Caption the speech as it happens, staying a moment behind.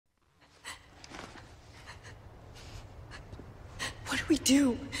we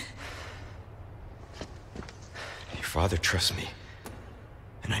do? Your father trusts me.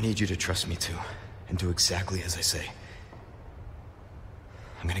 And I need you to trust me too. And do exactly as I say.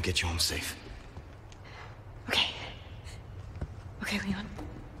 I'm gonna get you home safe. Okay. Okay, Leon.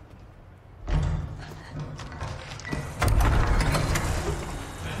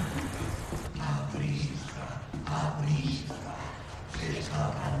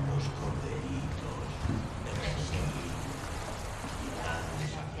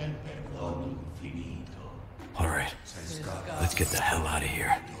 All right. Let's get the hell out of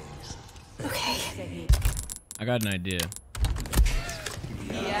here. Okay. I got an idea.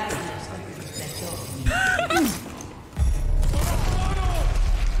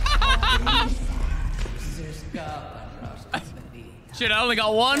 Shit, I only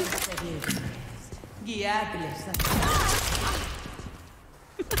got one.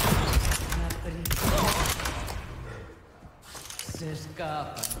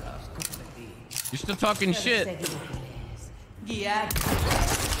 You're still talking shit.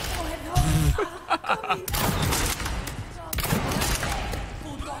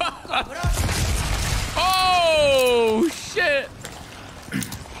 Oh shit!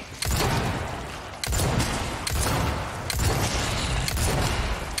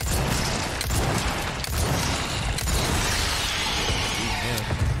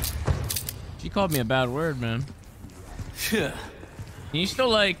 She called me a bad word, man. Can you still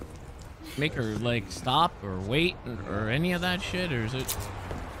like make her like stop or wait or any of that shit, or is it?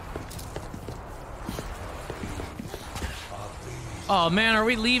 Oh man, are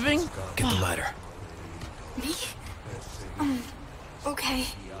we leaving? Get the ladder. Me? Okay.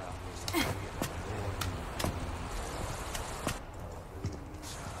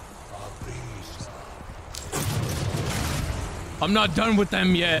 I'm not done with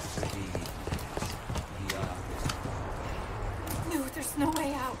them yet. No, there's no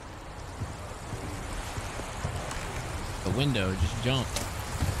way out. The window, just jump.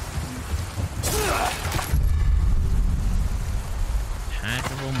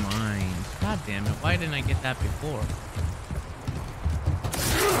 Hackable mines. God damn it, why didn't I get that before?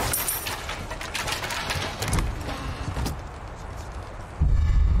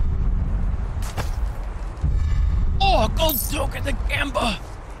 Oh, gold token the gamba.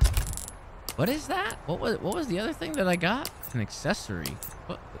 What is that? What was the other thing that I got? An accessory.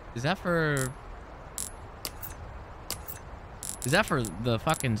 What is that for? Is that for the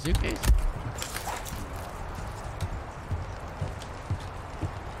fucking suitcase?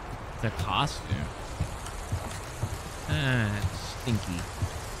 The costume. Ah, stinky.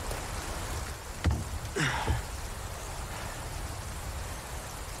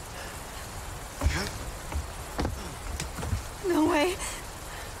 No way.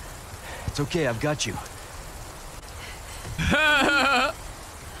 It's okay, I've got you.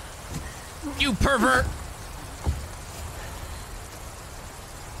 You pervert!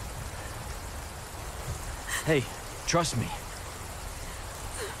 Hey, trust me.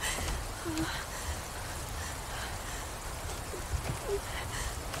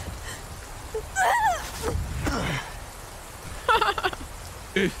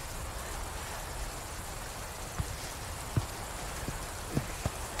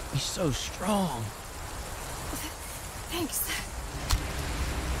 He's so strong. Thanks.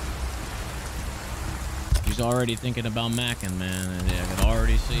 She's already thinking about macking, man. And I can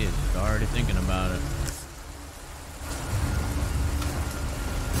already see it. She's already thinking about it.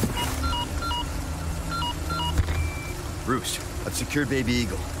 Roost, I've secured Baby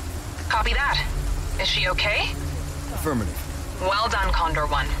Eagle. Copy that. Is she okay? Affirmative. Well done, Condor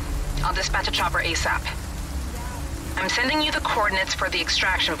 1. I'll dispatch a chopper ASAP. I'm sending you the coordinates for the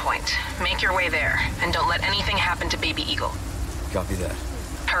extraction point. Make your way there, and don't let anything happen to Baby Eagle. Copy that.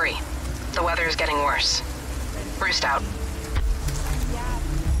 Hurry. The weather is getting worse. Roost out.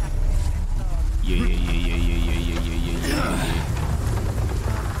 Yeah.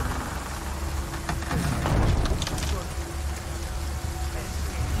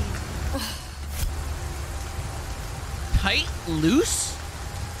 Tight, loose?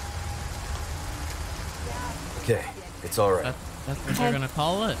 Okay, it's all right. That's what they're gonna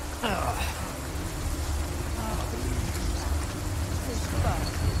call it.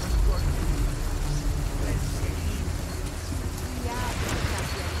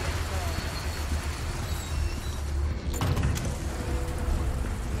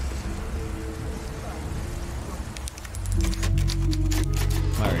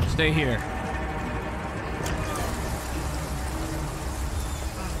 All right, stay here.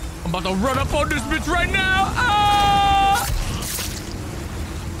 I'm about to run up on this bitch right now. Ah!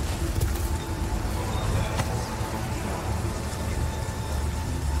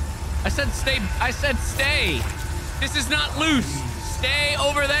 I said stay. I said stay. This is not loose. Stay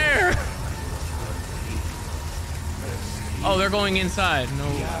over there. Oh, they're going inside. No,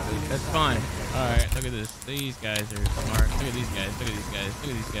 that's fine. All right, look at this. These guys are smart. Look at these guys. Look at these guys.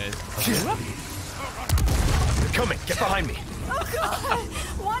 Look at these guys. They're coming. Get behind me. Oh God!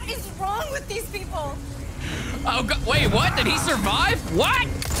 What is wrong with these people? Oh God! Wait, what? Did he survive? What?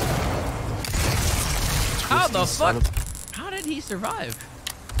 How the fuck? How did he survive?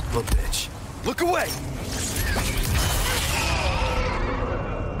 Look, bitch. Look away.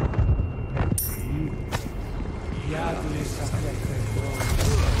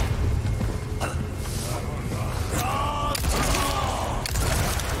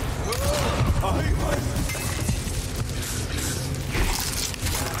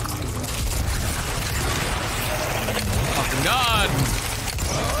 Fucking God!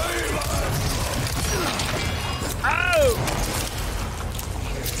 Ow!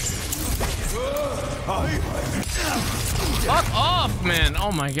 Fuck off, man!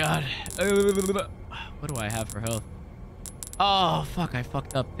 Oh my God! What do I have for health? Oh fuck! I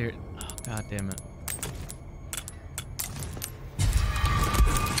fucked up there. Oh God damn it!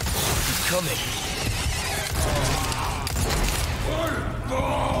 He's coming.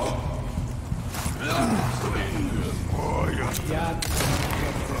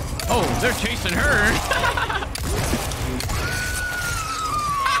 Oh, they're chasing her.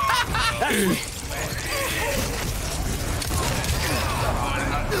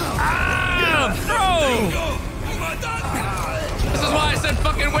 Ah, bro! This is why I said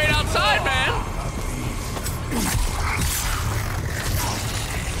fucking wait outside, man.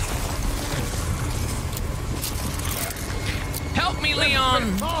 Help me, Leon.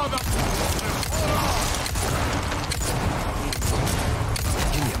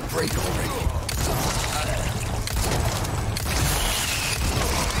 Give me a break already.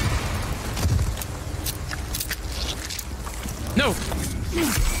 No.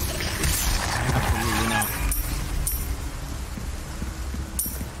 Absolutely not.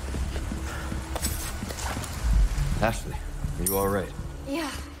 Ashley, are you all right?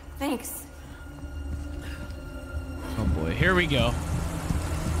 Yeah, thanks. Oh boy, here we go.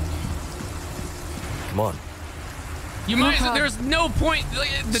 Come on. You might. There's no point.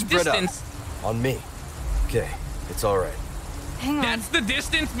 The Spread out. distance. On me. Okay, it's all right. Hang on. That's the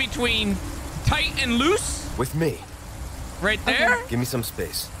distance between tight and loose. With me. Right there. Give me some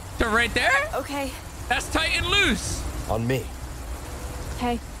space. To right there. Okay. That's tight and loose. On me.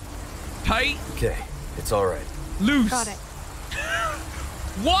 Hey. Tight, Okay, it's all right. loose. Got it.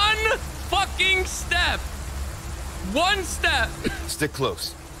 One fucking step. One step. Stick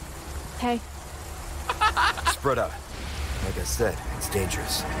close. Hey. Spread out. Like I said, it's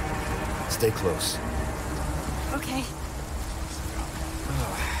dangerous. Stay close. Okay.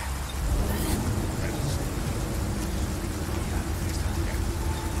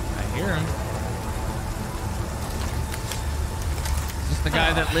 I hear him. Is this the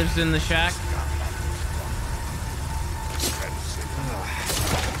guy that lives in the shack?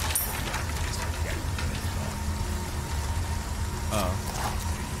 Oh.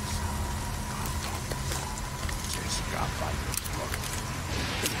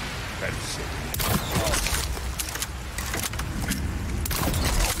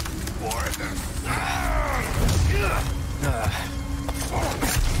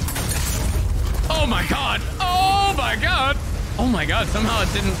 Oh my God! Oh my God! Oh my God! Somehow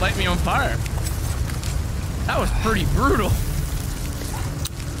it didn't light me on fire. That was pretty brutal.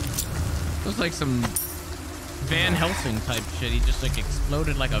 It was like some Van Helsing type shit. He just like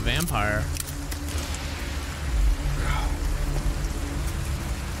exploded like a vampire.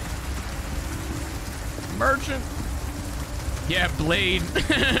 Merchant. Yeah, Blade.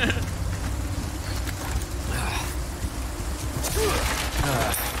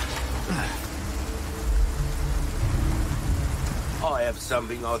 I have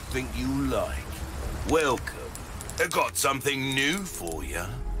something I think you like. Welcome. I got something new for you.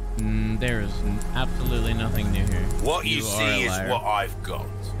 There is absolutely nothing new here. What you see is what I've got.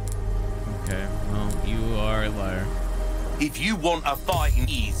 Okay, well, you are a liar. If you want a fighting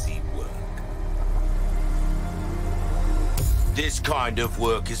easy work, this kind of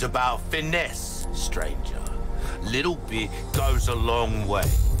work is about finesse, stranger. Little bit goes a long way.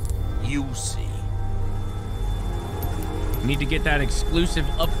 You'll see. Need to get that exclusive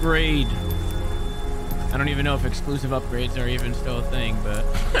upgrade. I don't even know if exclusive upgrades are even still a thing, but...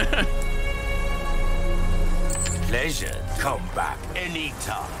 Pleasure. Come back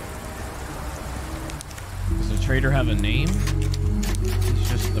anytime. Does the trader have a name? He's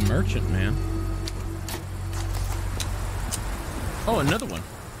just the merchant, man. Oh, another one.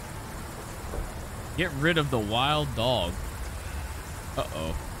 Get rid of the wild dog.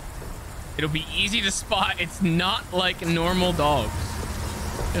 Uh-oh. It'll be easy to spot. It's not like normal dogs.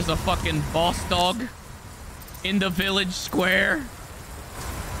 There's a fucking boss dog in the village square.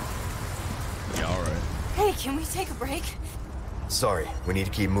 Yeah, all right. Hey, can we take a break? Sorry, we need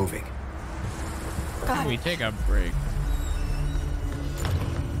to keep moving. Got We it. take a break.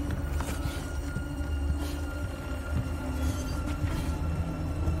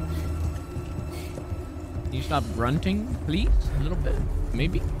 Can you stop grunting, please? A little bit,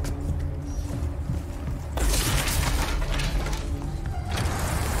 maybe?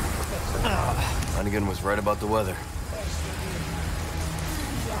 Hunnigan was right about the weather.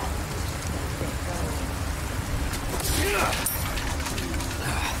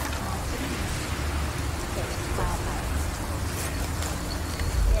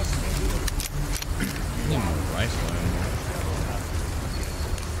 Need more rifle ammo.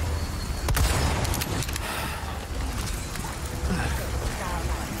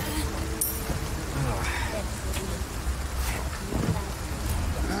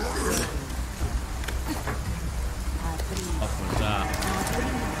 What was that?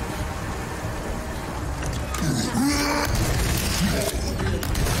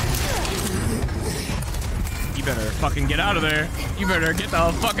 You better fucking get out of there. You better get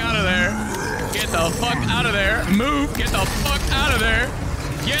the fuck out of there. Get the fuck out of there. Move. Get the fuck out of there.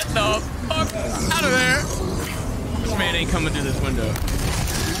 Get the fuck out of there. This man ain't coming through this window.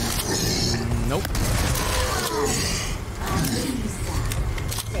 Nope.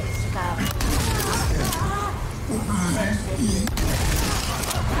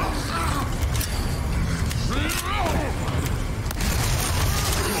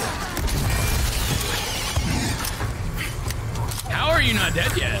 How are you not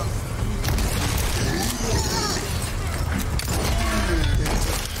dead yet?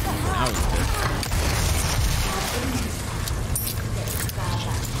 That was good.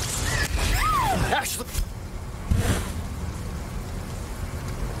 Ashley!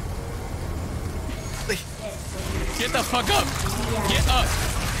 Get the fuck up. Get up.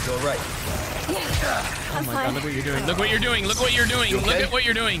 Go right. Oh my god, look what you're doing. Look what you're doing. Look what you're doing. Look at what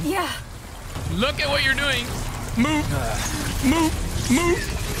you're doing. Yeah. Look at what you're doing. Move. Move. Move.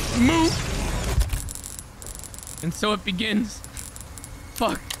 Move. And so it begins.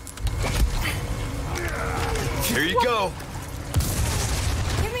 Fuck. Here you go.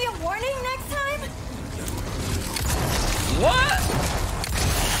 Give me a warning next time? What?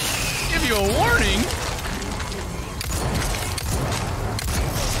 Give you a warning?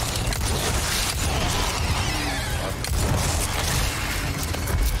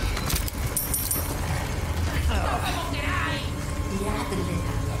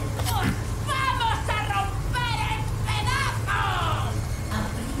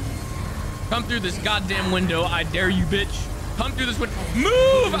 Come through this goddamn window, I dare you, bitch. Come through this window.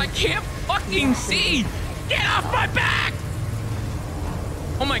 Move! I can't fucking see! Get off my back!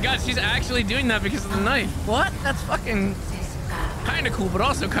 Oh my god, she's actually doing that because of the knife. What? That's fucking kind of cool, but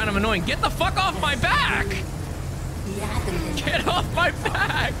also kind of annoying. Get the fuck off my back! Get off my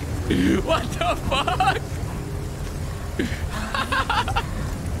back! What the fuck?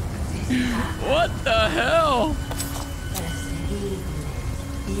 What the hell?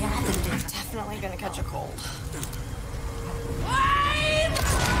 Definitely gonna catch a cold.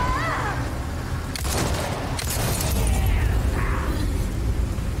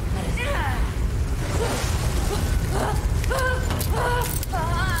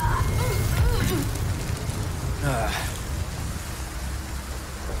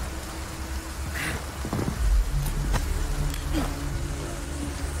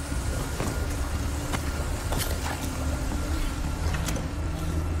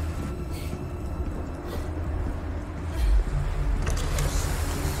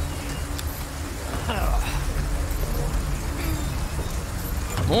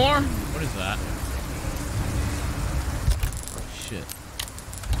 More? What is that? Shit.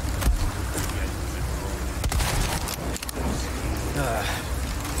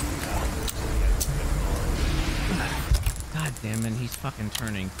 God damn it, he's fucking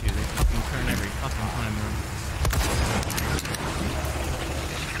turning too. They fucking turn every fucking time,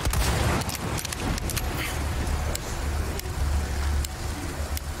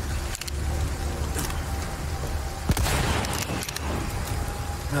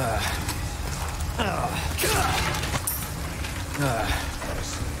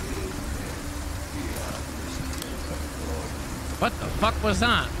 What the fuck was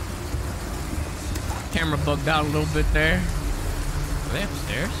that? Camera bugged out a little bit there. Are they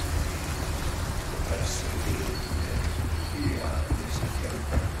upstairs?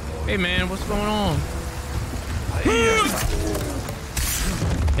 Hey man, what's going on?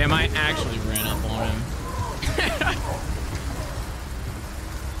 Damn, I actually ran up on him.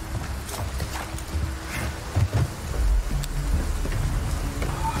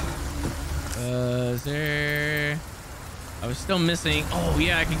 Is there... I was still missing... Oh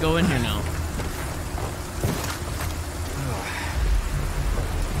yeah, I can go in here now.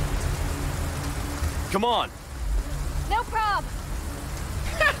 Come on. No prob.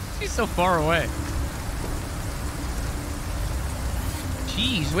 She's so far away.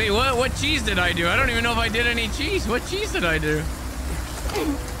 Cheese. Wait, what cheese did I do? I don't even know if I did any cheese. What cheese did I do?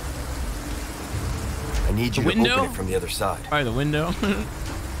 I need you to open it from the other side. Probably the window.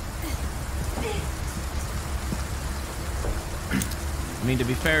 I mean, to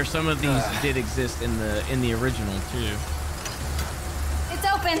be fair, some of these did exist in the original too. It's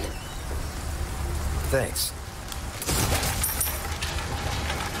open. Thanks.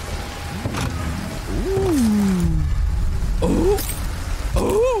 Ooh. Ooh.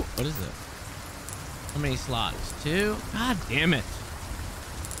 Ooh. What is it? How many slots? 2? God damn it.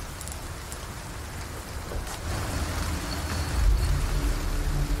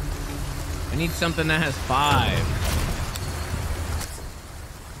 I need something that has 5.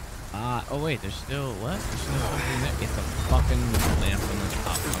 Oh wait, there's still what? There's still something there. It's a fucking lamp on the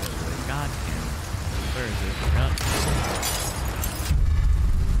top. God damn it. Where is it?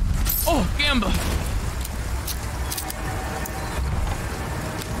 Oh, Gamba!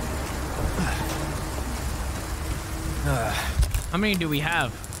 How many do we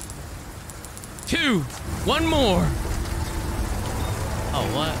have? 2! 1 more! Oh,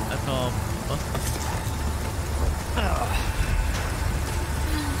 what? That's all.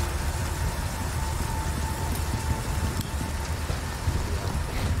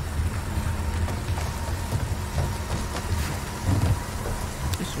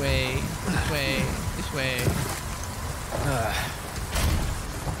 This way, this way, this way.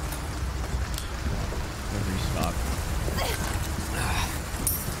 Restock.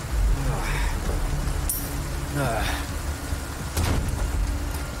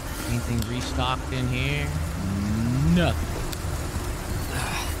 Anything restocked in here? Nothing.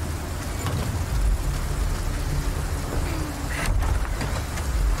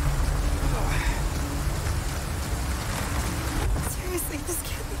 Seriously, this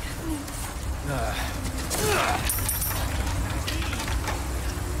can't be happening.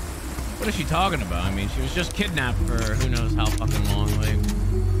 What is she talking about? I mean, she was just kidnapped for who knows how fucking long. Like,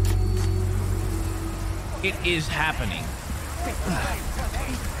 it is happening.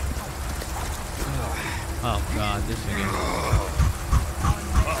 Oh god, this again.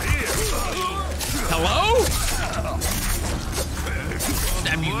 Hello?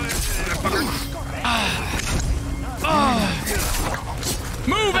 Stab you, motherfucker.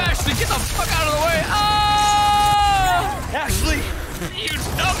 Move, Ashley! Get the fuck out of the way! Oh! Ashley! You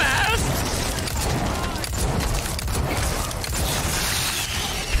dumbass!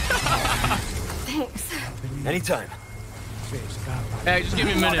 Thanks. Anytime. Hey, just give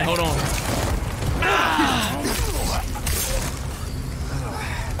me a minute. Hold on.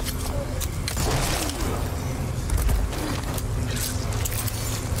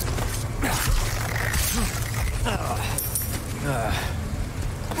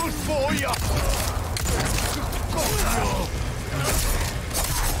 Good for ya!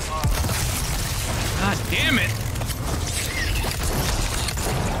 God damn it!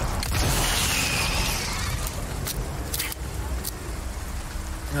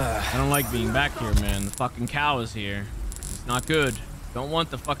 I don't like being back here, man. The fucking cow is here. It's not good. Don't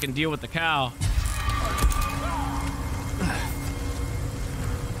want to fucking deal with the cow.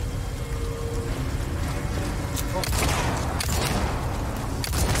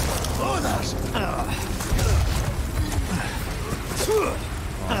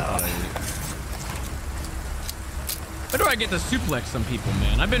 Where do I get to suplex some people,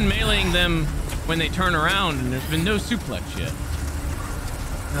 man? I've been meleeing them when they turn around, and there's been no suplex yet.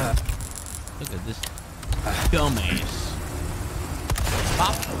 Look at this dumbass.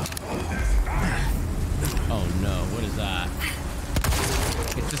 Pop. Oh no, what is that?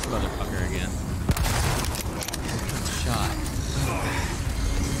 It's this motherfucker again. Shot.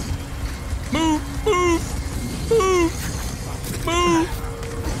 Move, move, move, move.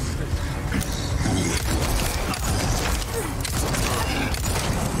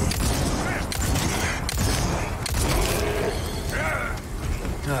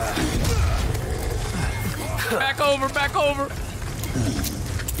 Back over, back over.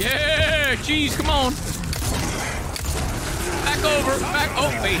 Yeah, jeez, come on. Back over, back. Oh,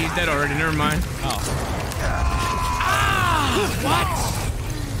 wait, he's dead already. Never mind. Oh. Ah! What?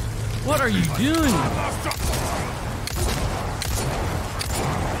 What are you doing?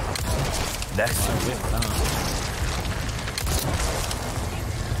 Next.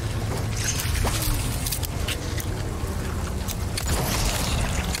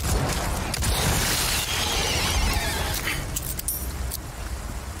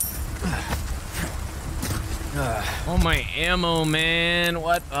 Oh, my ammo, man.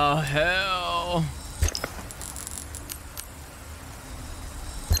 What the hell?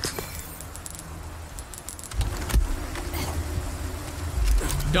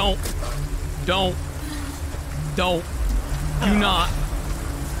 Don't. Do not.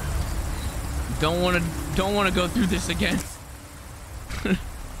 Don't want to go through this again.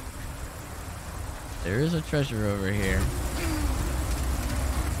 There is a treasure over here.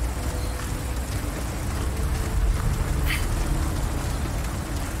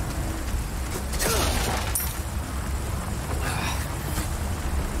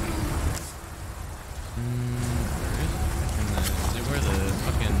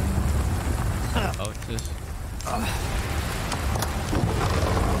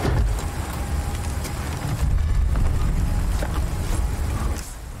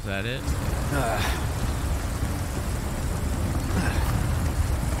 Is that it?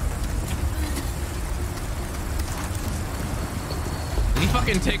 Did he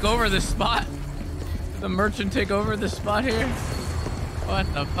fucking take over this spot? Did the merchant take over this spot here?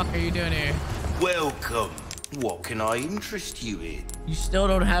 What the fuck are you doing here? Welcome. What can I interest you in? You still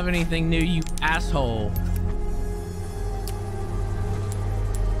don't have anything new, you asshole.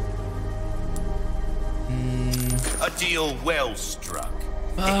 A deal well struck.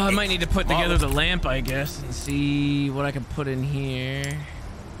 I might need to put together the lamp, I guess, and see what I can put in here.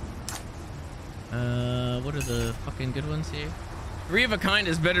 What are the fucking good ones here? 3 of a kind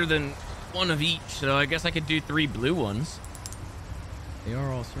is better than 1 of each, so I guess I could do 3 blue ones. They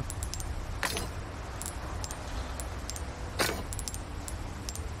are all circle.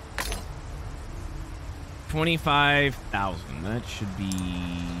 $25,000. That should be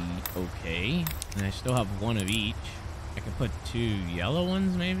okay. And I still have 1 of each. I could put 2 yellow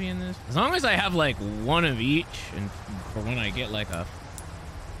ones maybe in this. As long as I have like 1 of each, and for when I get like a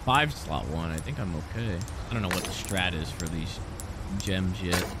 5-slot one, I think I'm okay. I don't know what the strat is for these gems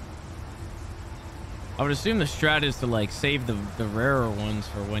yet. I would assume the strat is to like save the rarer ones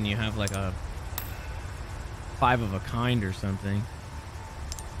for when you have like a 5 of a kind or something.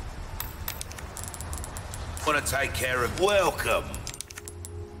 Want to take care of welcome.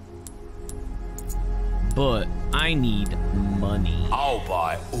 But I need money. I'll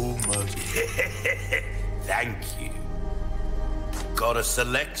buy almost. Thank you. Got a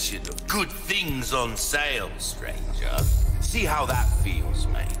selection of good things on sale, stranger. See how that feels,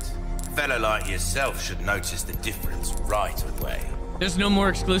 mate. A fella like yourself should notice the difference right away. There's no more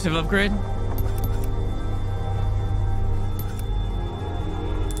exclusive upgrade?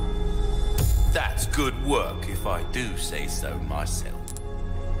 That's good work, if I do say so myself.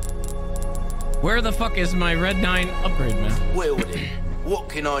 Where the fuck is my Red 9 upgrade, man? Well then, what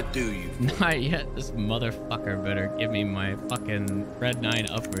can I do you for? Not yet. This motherfucker better give me my fucking Red 9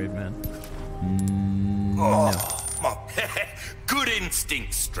 upgrade, man. No. Oh, my good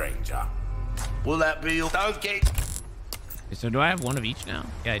instinct, stranger. Will that be all? Don't get... Okay, so do I have 1 of each now?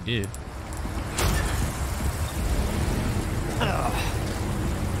 Yeah, I do.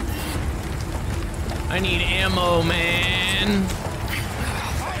 I need ammo, man.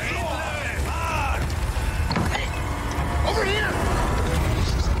 Over here!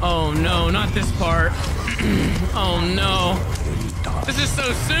 Oh no, not this part. Oh no. This is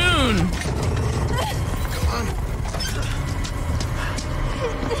so soon.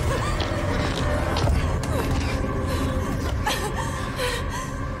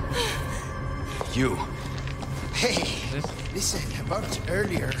 You. Hey, listen, about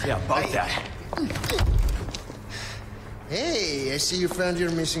earlier. Yeah, about that. Hey, I see you found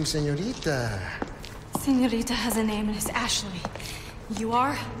your missing señorita. Señorita has a name and it's Ashley. You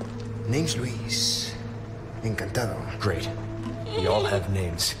are? Name's Luis. Encantado. Great. We all have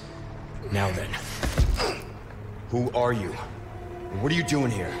names. Now then. Who are you? What are you doing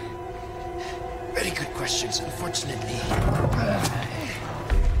here? Very good questions, unfortunately.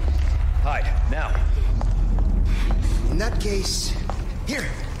 Hide, now. In that case, here,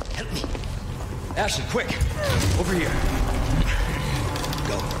 help me. Ashley, quick! Over here.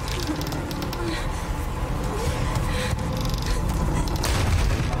 Go.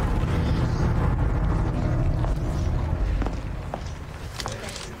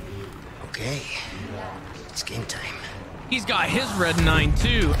 Okay, it's game time. He's got his Red 9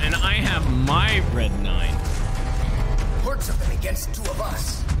 too, and I have my Red 9. Horde something against 2 of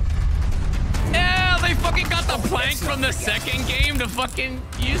us. Yeah, they fucking got the plank from the second game to fucking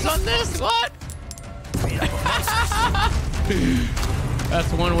use on this? What?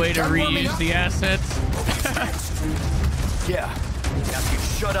 That's one way to reuse the assets. Yeah. Now if you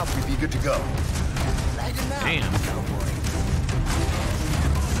shut up, we'd be good to go. Damn.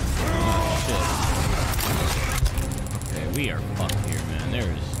 Oh, shit. Okay, we are fucked here, man. There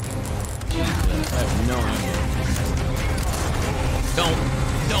is... Jesus, I have no idea. Don't.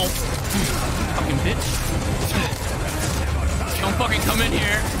 Fucking bitch. Don't fucking come in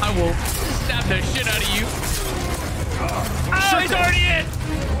here. I will stab the shit out of you. Oh, he's already in.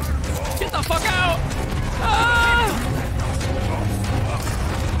 Get the fuck out. Ah!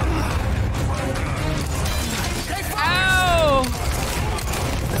 Ow!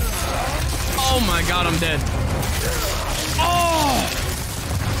 Oh my god, I'm dead. Oh!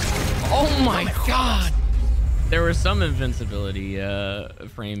 Oh my god! There were some invincibility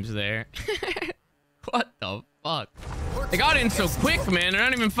frames there. What the fuck? They got in so quick, man. They're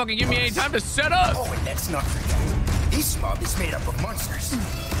not even fucking giving me any time to set up. Oh, and let's not forget, this mob is made up of monsters.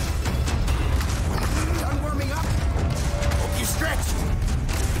 Done warming up? Hope you stretched.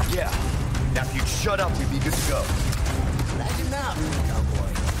 Yeah. Now if you'd shut up, we'd be good to go. Imagine now, cowboy.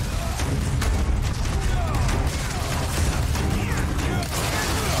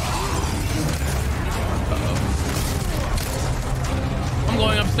 I'm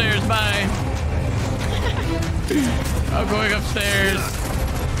going upstairs, bye. I'm going upstairs.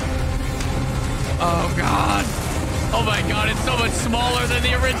 Oh god. Oh my god, it's so much smaller than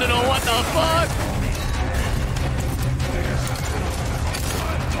the original. What the fuck?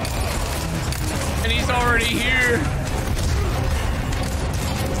 And he's already here.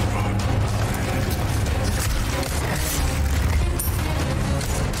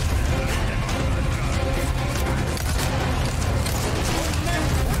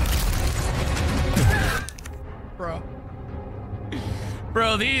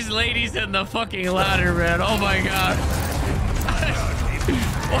 Bro, these ladies in the fucking ladder, man. Oh my god.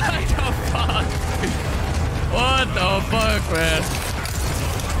 What the fuck? What the fuck, man?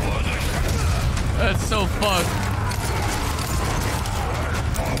 That's so fucked.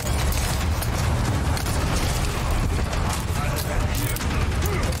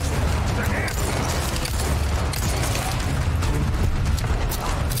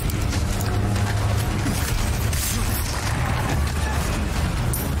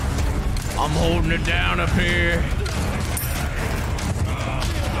 I'm holding it down up here.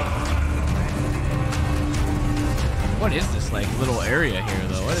 What is this like little area here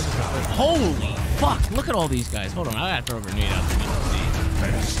though? What is this? Holy fuck! Look at all these guys. Hold on, I gotta throw a grenade out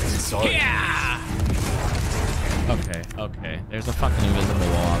there to see. Yeah. Okay. There's a fucking invisible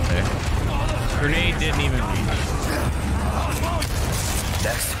wall out there. Grenade didn't even reach.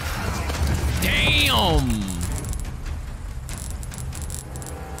 Next. Damn.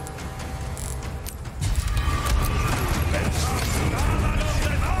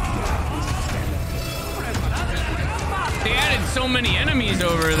 They added so many enemies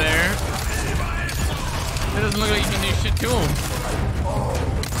over there. It doesn't look like you can do shit to them.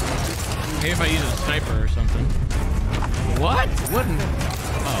 Maybe if I use a sniper or something. What? What?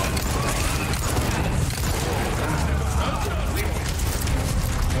 Oh.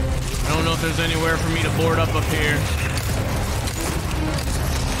 I don't know if there's anywhere for me to board up here.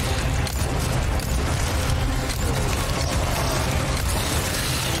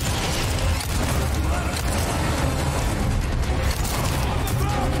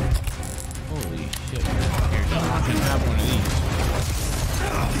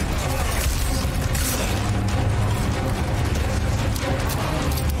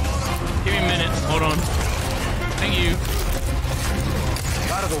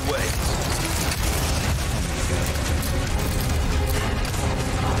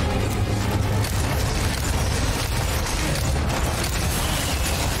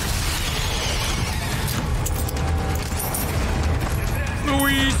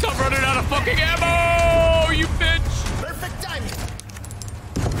 Stop running out of fucking ammo, you bitch! Perfect timing.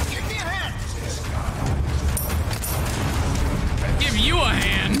 Give me a hand. Give you a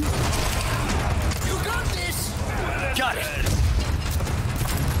hand. You got this. Got it.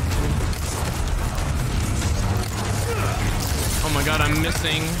 Oh my god, I'm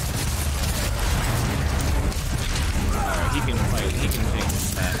missing. Alright, he can fight. He can take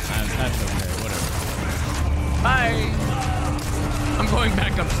that. That's okay. Whatever. Bye. I'm going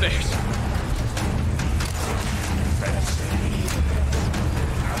back upstairs.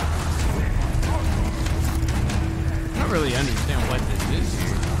 I don't really understand what this is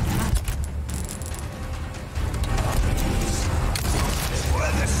here.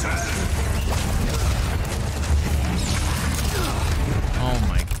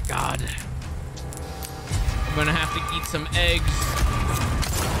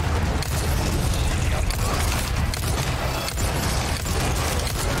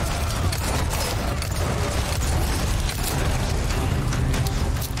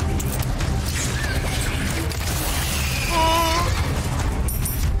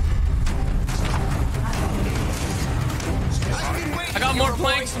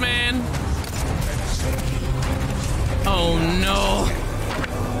 Thanks, man. Oh no.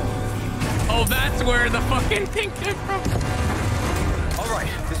 Oh, that's where the fucking thing came from. All right,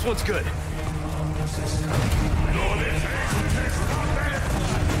 this one's good.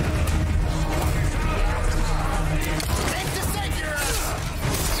 Thanks to save your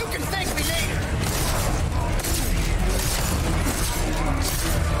ass. You can thank me later.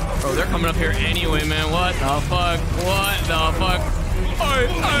 Bro, they're coming up here anyway, man. What the fuck? What the fuck?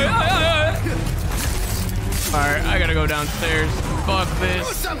 Alright, I gotta go downstairs. Fuck Do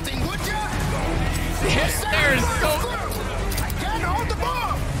this. something, would ya? There's so... I can't hold the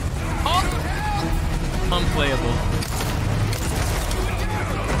ball. Oh. Unplayable.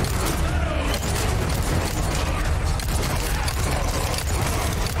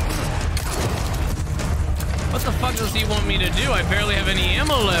 What the fuck does he want me to do? I barely have any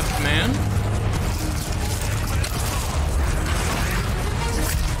ammo left, man.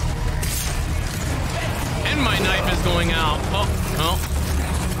 And my knife is going out. Oh, oh.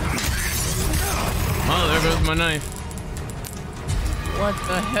 Oh, there goes my knife. What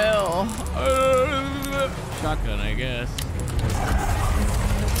the hell? Shotgun, I guess.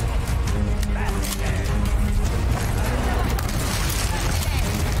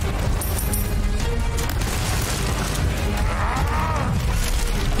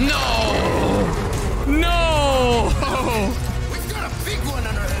 No! No! We've got a big one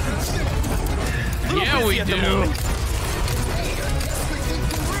on our hands. Yeah, we do.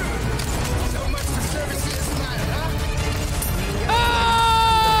 So much for services tonight, huh?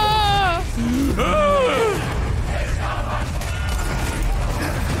 Ah!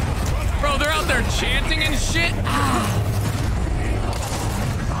 Bro, they're out there chanting and shit.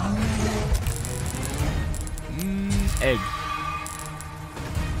 Egg.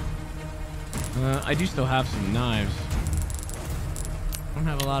 I do still have some knives. I don't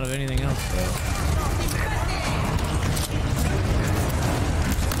have a lot of anything else though.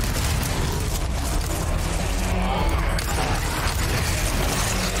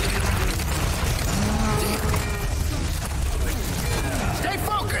 Stay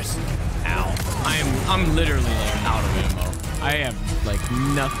focused. Ow. I'm literally like out of ammo. I have like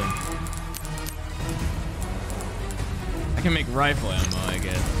nothing. I can make rifle ammo, I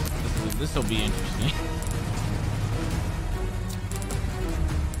guess. This will be interesting.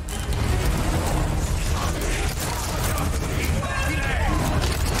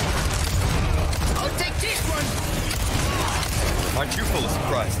 I'll take this one. Aren't you full of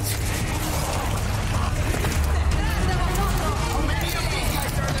surprises? How many of these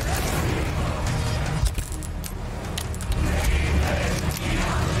guys are there?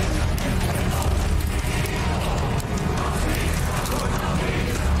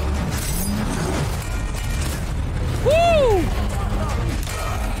 Woo!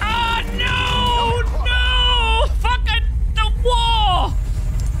 Ah, no! No! Fucking the wall!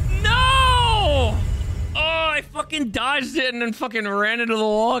 No! Oh, I fucking dodged it and then fucking ran into the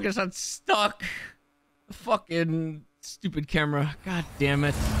wall because I'm stuck. Fucking stupid camera. God damn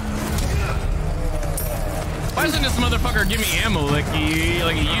it. Why doesn't this motherfucker give me ammo like he used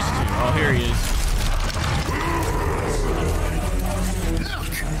to? Oh, here he is. Look,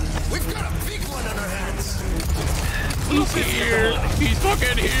 we've got a big one on our hands. He's here. He's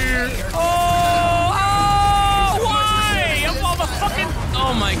fucking here. Oh, why? Of all the fucking...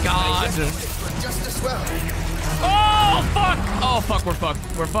 Oh my god. Just as well. Oh, fuck. Oh, fuck. We're fucked.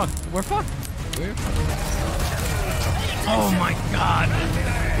 We're fucked. We're fucked. We're fucked. Oh my god.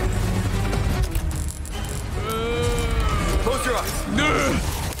 Close your eyes.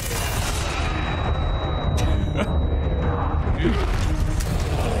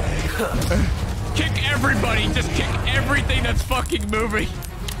 Kick everybody. Just kick everything that's fucking moving.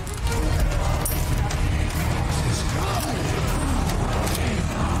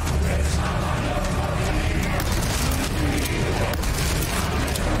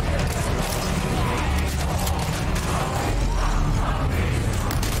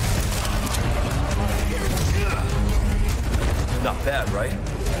 Not bad, right?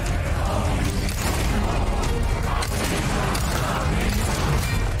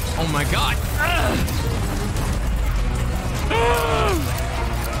 Oh my god.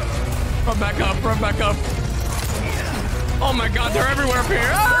 Run back up, run back up. Oh my god, they're everywhere up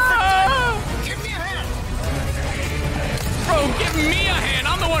here. Give me a hand. Bro, give me a hand.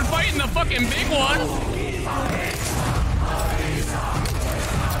 I'm the one fighting the fucking big one.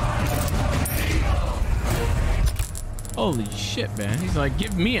 Holy shit, man. He's like,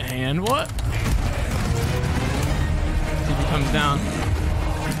 give me a hand. What? See if he comes down.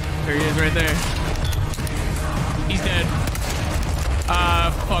 There he is right there. He's dead.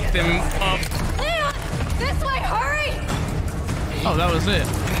 Fucked him up. Leon! This way, hurry! Oh, that was it.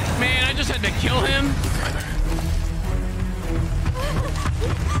 Man, I just had to kill him.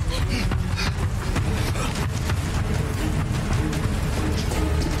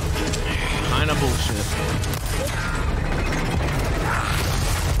 Kinda bullshit.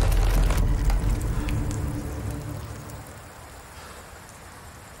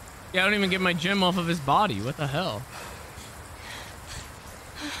 Yeah, I don't even get my gem off of his body. What the hell?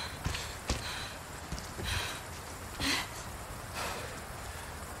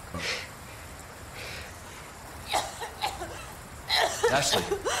 Ashley.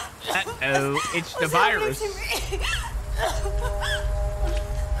 Uh-oh, it's the virus.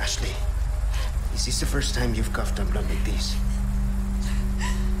 Ashley, is this the first time you've coughed on blood like this?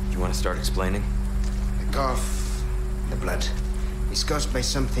 You want to start explaining? The cough, the blood, is caused by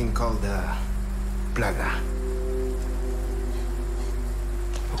something called plaga.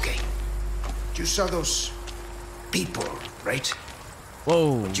 Okay. You saw those people, right?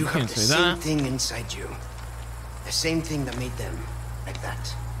 Whoa, But you can't have the say same that. thing inside you. The same thing that made them like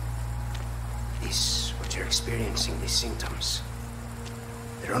that. Is what you're experiencing, these symptoms.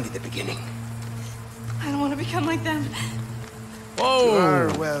 They're only the beginning. I don't want to become like them. You Whoa.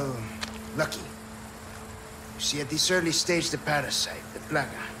 are, well, lucky. You see, at this early stage, the parasite, the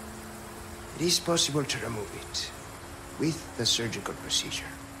plaga, it is possible to remove it with the surgical procedure.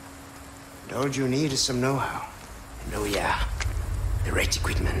 And all you need is some know-how. And oh yeah, the right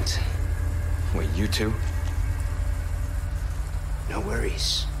equipment. Wait, you two? No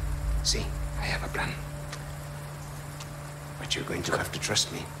worries. See, I have a plan. But you're going to have to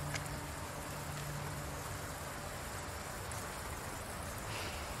trust me.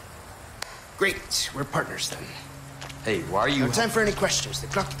 Great, we're partners then. Hey, why are you... No time for any questions. The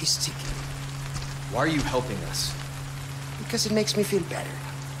clock is ticking. Why are you helping us? Because it makes me feel better.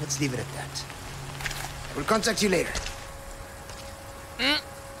 Let's leave it at that. I will contact you later.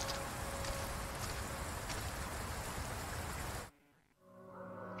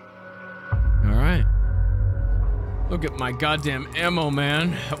 Alright. Look at my goddamn ammo,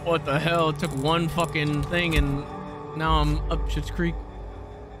 man. What the hell? It took one fucking thing and now I'm up Schitt's Creek.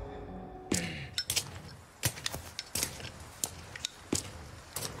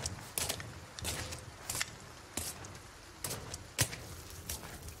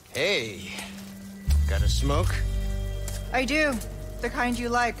 Hey, got a smoke? I do. The kind you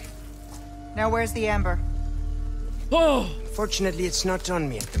like. Now where's the amber? Oh! Fortunately, it's not on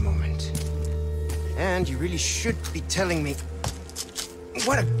me at the moment. And you really should be telling me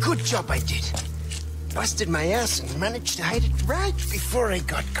what a good job I did. Busted my ass and managed to hide it right before I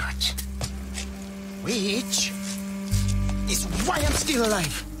got caught. Which is why I'm still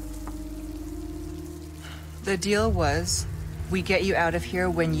alive. The deal was, we get you out of here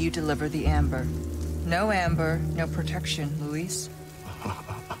when you deliver the amber. No amber, no protection, Luis.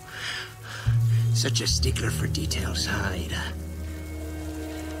 Such a stickler for details, huh, Ada?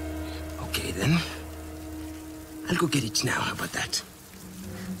 Okay, then. I'll go get it now. How about that?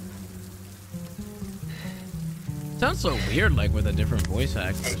 Sounds so weird, like with a different voice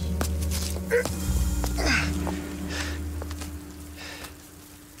actors.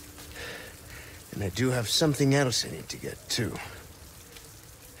 And I do have something else I need to get, too.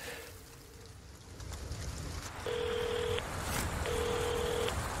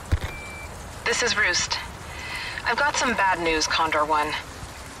 This is Roost. I've got some bad news, Condor One.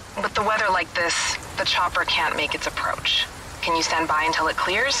 With the weather like this, the chopper can't make its approach. Can you stand by until it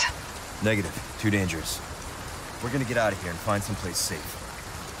clears? Negative. Too dangerous. We're gonna get out of here and find someplace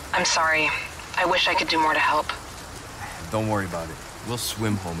safe. I'm sorry. I wish I could do more to help. Don't worry about it. We'll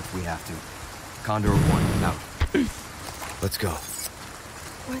swim home if we have to. Condor 1, out. Let's go.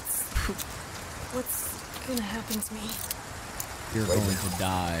 What's gonna happen to me? You're going to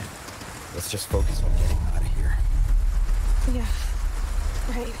die. Let's just focus on getting out of here. Yeah,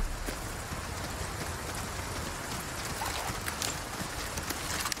 right.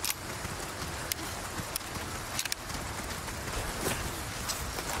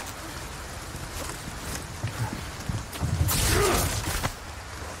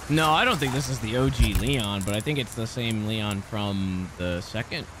 No, I don't think this is the OG Leon, but I think it's the same Leon from the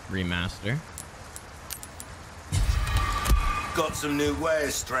second remaster. Got some new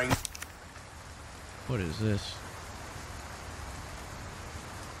wares, Strength. What is this?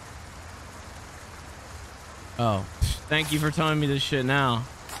 Oh, thank you for telling me this shit now.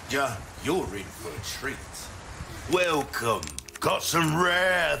 Yeah, you're in for a treat. Welcome. Got some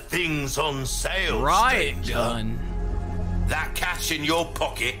rare things on sale, Riot stranger. gun. That cash in your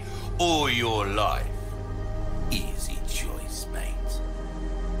pocket or your life. Easy choice, mate.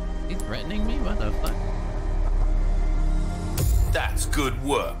 he threatening me? What the fuck? That's good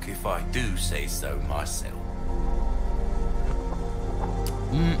work, if I do say so myself.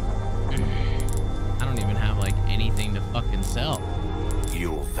 I don't even have like anything to fucking sell.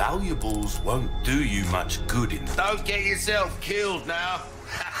 Your valuables won't do you much good in. Don't get yourself killed now.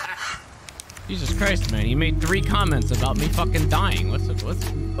 Jesus Christ, man! You made 3 comments about me fucking dying. What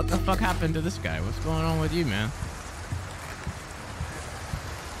the fuck happened to this guy? What's going on with you, man?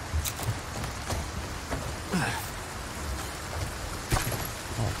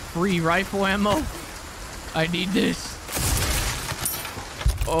 Oh, free rifle ammo. I need this.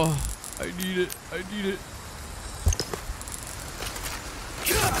 Oh, I need it. I need it.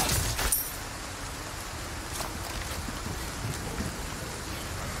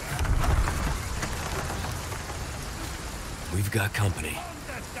 We've got company.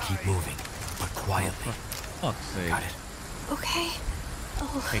 Keep moving, but quietly. For fuck's sake. Got it. Okay.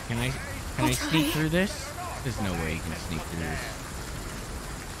 Oh. Okay, can I sneak through this? There's no way you can sneak through this.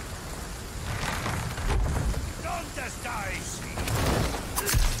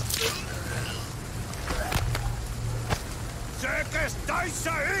 ¡Sé que estáis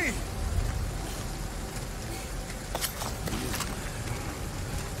ahí!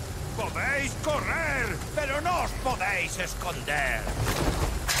 Podéis correr, pero no os podéis esconder.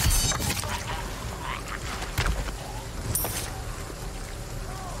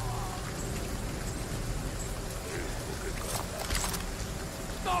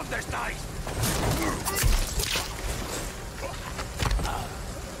 ¿Dónde estáis?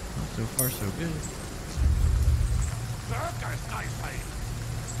 So far, so good. Sé que estáis ahí.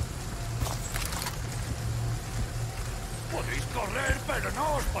 Podéis correr, pero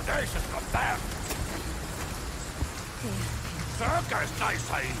no os podéis esconder. Sé que estáis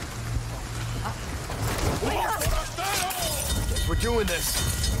ahí. Guess we're doing this.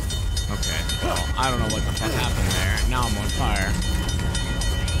 Okay. Well, I don't know what the fuck happened there. Now I'm on fire.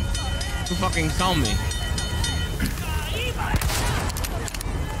 Who fucking saw me?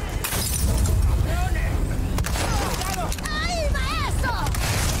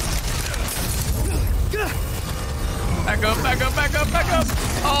 Back up, back up, back up, back up.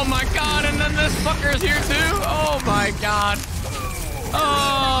 Oh my god, and then this fucker's here too? Oh my god.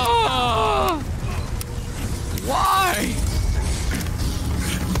 Oh. Why?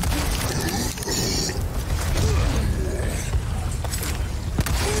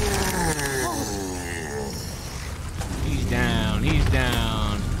 He's down, he's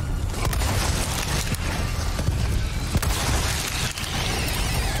down.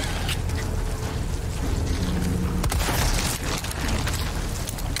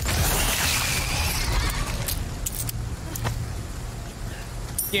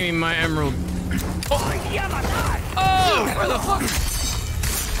 Give me my emerald. Oh, where the fuck?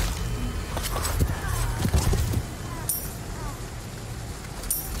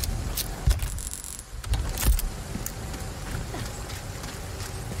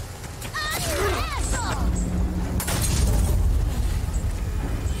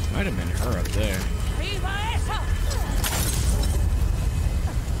 Might have been her up there.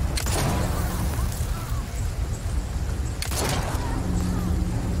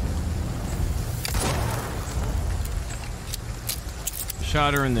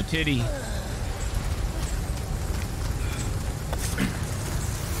 Shot her in the titty.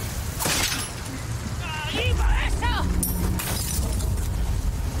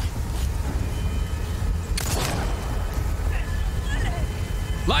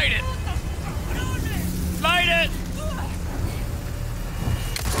 Light it! Light it!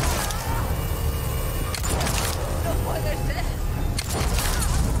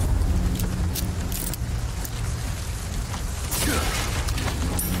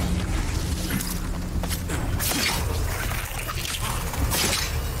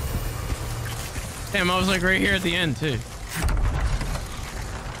 Damn, I was like right here at the end too.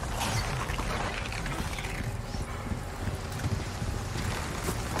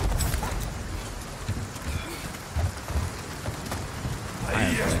 I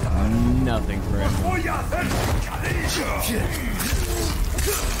have like nothing for him.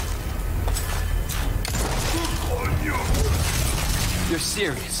 You're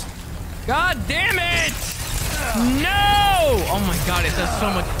serious. God damn it! No! Oh my god, it does so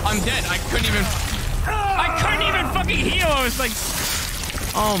much. I'm dead. I couldn't even fucking heal. I was like,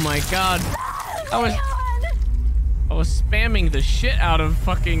 oh my god. I was spamming the shit out of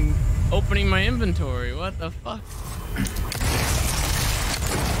fucking opening my inventory. What the fuck?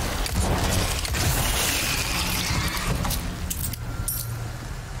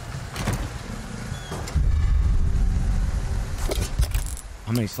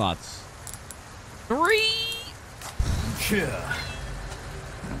 How many slots? 3. Yeah.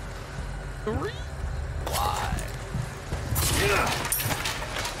 3. Why?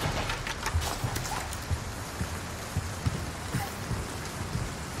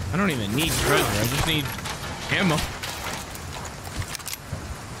 I don't even need treasure. I just need ammo.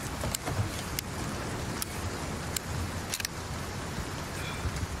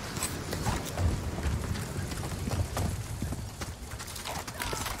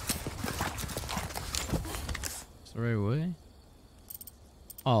 It's the right way.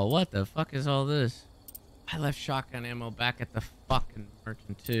 Oh, what the fuck is all this? I left shotgun ammo back at the fucking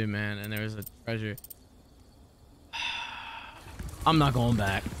merchant too, man, and there was a treasure. I'm not going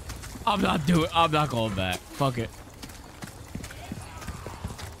back. I'm not going back. Fuck it.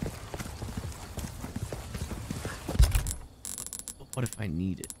 What if I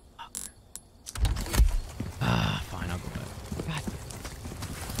need it? Fuck. Ah, fine, I'll go back. God damn it.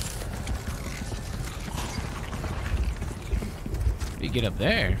 How do you get up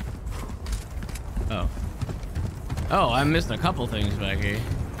there? Oh. Oh, I missed a couple things back here.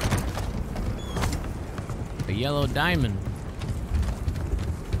 A yellow diamond.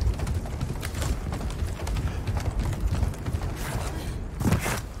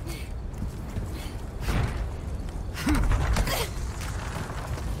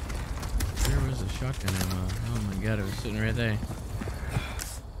 Shotgun ammo. Oh my god, it was sitting right there.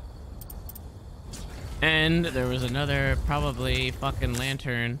 And there was another probably fucking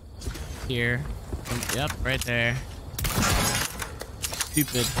lantern here. Yep, right there.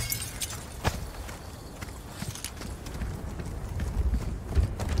 Stupid.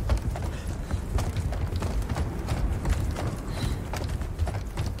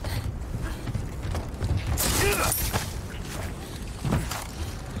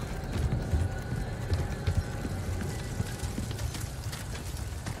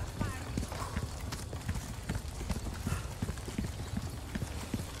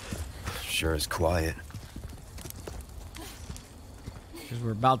 Sure is quiet. Because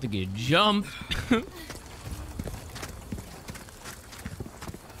we're about to get jumped. It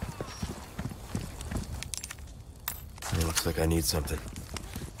looks like I need something.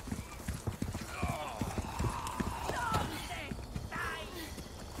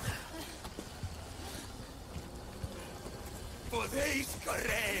 Podéis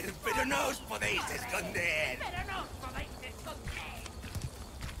correr, pero no os podéis esconder.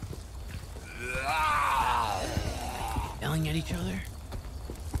 Yelling at each other.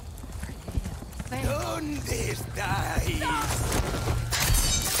 ¿Dónde estáis?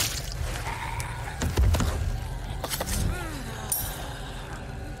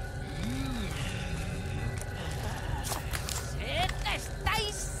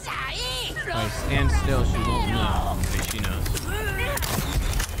 ¡Estáis ahí! If I stand still, she won't know. Okay, she knows.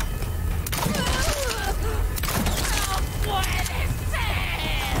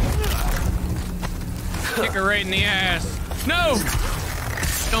 Kick her right in the ass. No!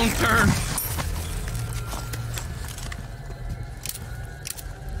 Don't turn.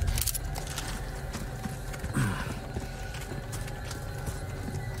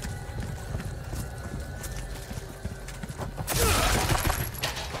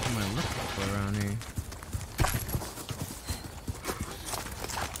 What am I looking for around here?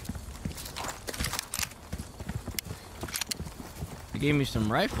 They gave me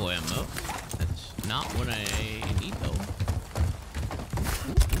some rifle ammo. That's not what I need though.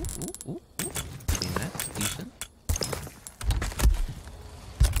 Ooh. I mean, that's decent.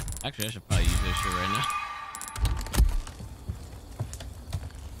 Actually, I should probably use this shit right now.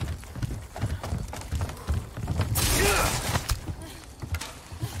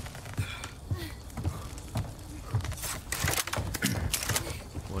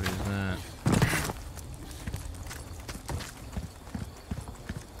 What is that?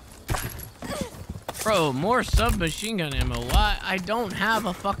 Bro, more submachine gun ammo. Why? I don't have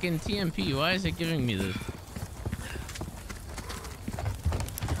a fucking TMP. Why is it giving me this?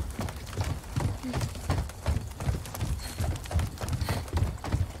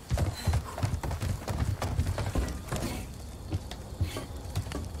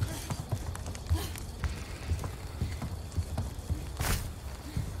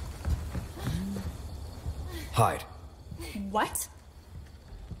 Hide. What?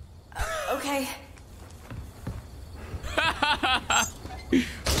 Okay.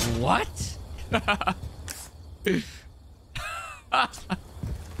 What? That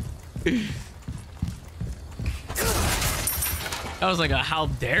was like a how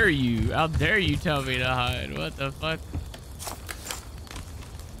dare you? How dare you tell me to hide? What the fuck?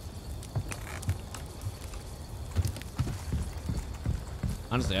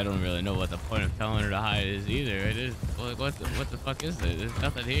 Honestly, I don't really know what the point of telling her to hide is either. It is what the fuck is it? There's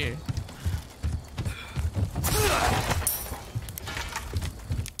nothing here.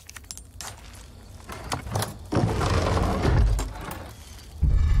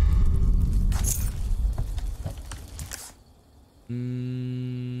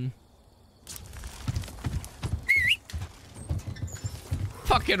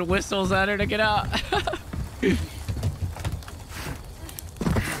 Fucking whistles at her to get out. The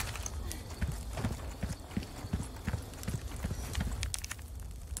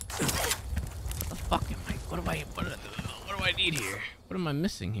fuck am I? What do I need here? What am I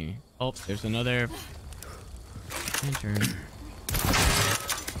missing here? Oh, there's another lantern.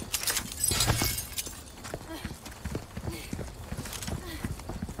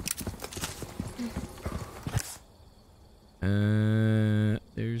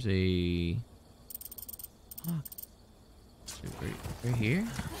 There's a right here.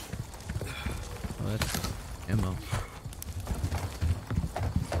 Oh, that's ammo.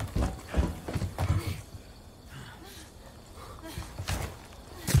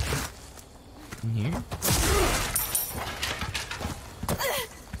 In here.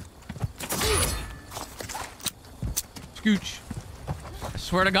 Scooch. I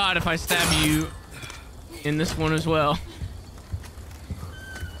swear to God, if I stab you in this one as well.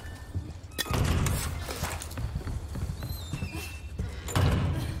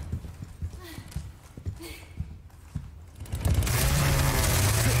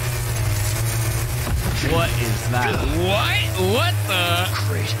 What is that? What the?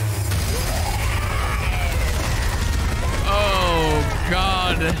 Great. Oh,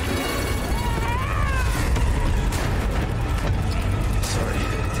 God. Sorry,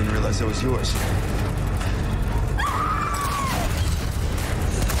 didn't realize that was yours.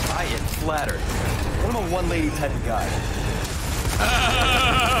 I am flattered. I'm a one-lady type of guy.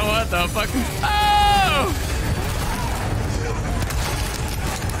 What the fuck? Oh!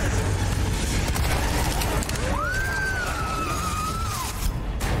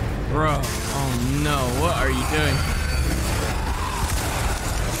 Bro, oh no, what are you doing?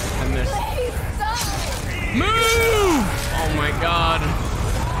 I missed. Move! Oh my God.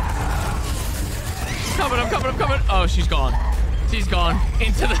 I'm coming. Oh, she's gone. She's gone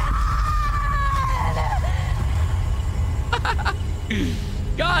into the...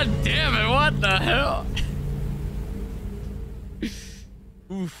 God damn it, what the hell?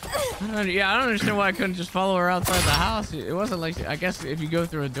 Oof. I don't understand why I couldn't just follow her outside the house. It wasn't like, I guess if you go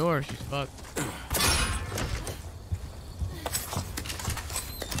through a door, she's fucked.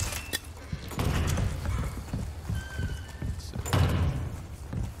 Is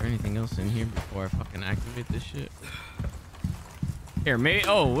there anything else in here before I fucking activate this shit? Here, mate.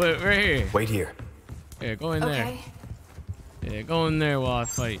 Oh, wait, right here. Wait here. Yeah, go in there. Yeah, go in there while I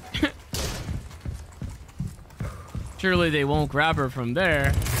fight. Surely they won't grab her from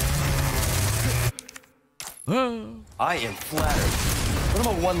there. Oh. I am flattered. But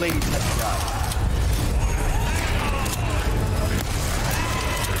I'm a one-lady type of guy.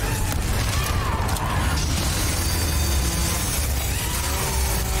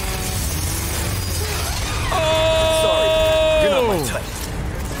 Oh! Sorry, you're not my type.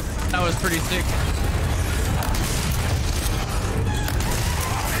 That was pretty sick.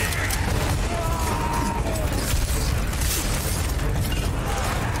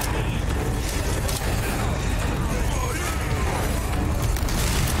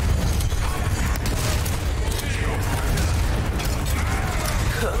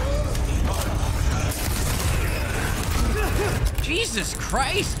 Jesus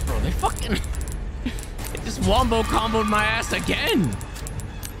Christ, bro. They fucking... It just wombo comboed my ass again.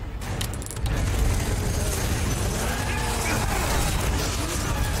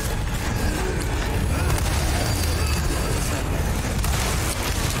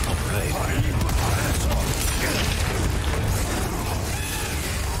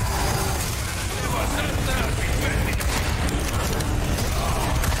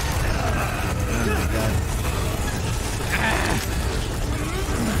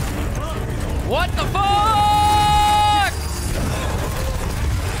 What the fuck?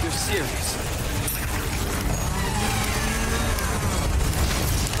 You're serious.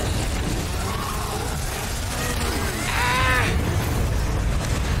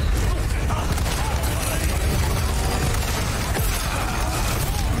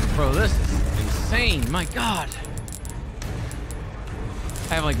 Bro, this is insane. My God.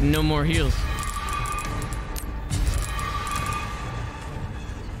 I have like no more heals.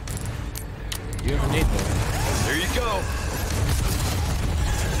 You have a nade though. There you go.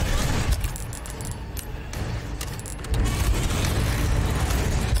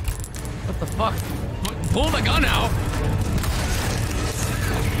 fuck? Pull the gun out.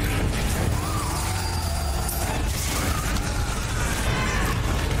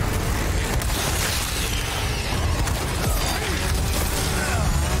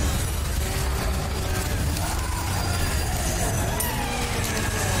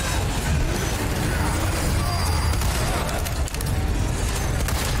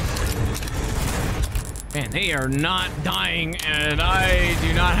 Man, they are not dying, and I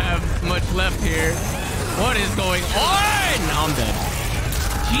do not have much left here. What is going on? I'm dead.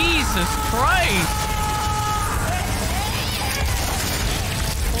 Jesus Christ.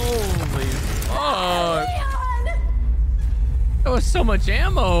 Holy fuck. That was so much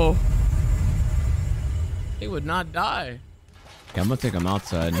ammo. They would not die. Okay, I'm gonna take them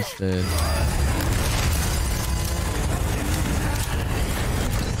outside instead.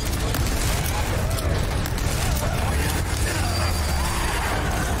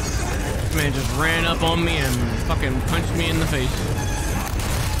 Man just ran up on me and fucking punched me in the face.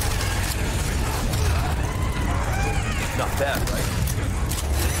 Not bad, right?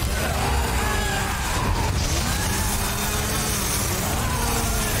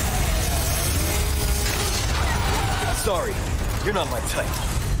 Sorry, you're not my type.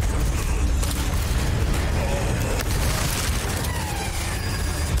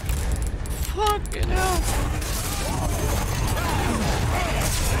 Fucking hell.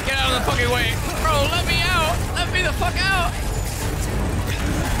 Get out of the fucking way. Bro, let me out. Let me the fuck out.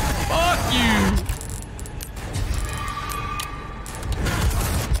 Fuck you.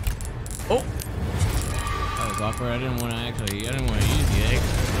 Oh. That was awkward. I didn't want to use the egg.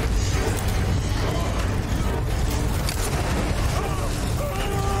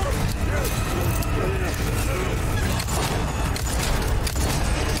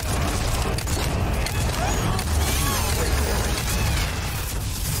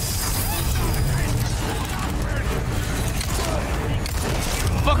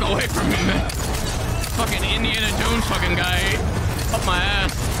 Fuck away from me, man. Fucking Indiana Jones fucking guy up my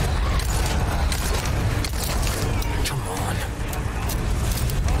ass. Come on.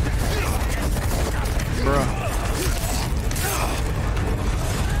 Bro.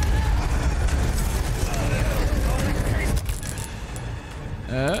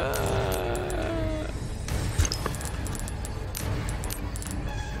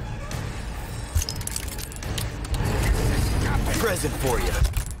 Present for you.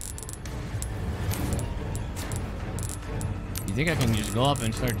 You think I can just go up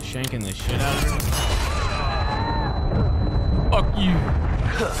and start shanking the shit out of her? Fuck you.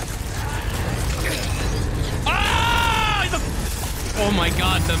 Ah! Oh my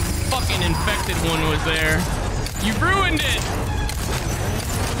god, the fucking infected one was there. You ruined it!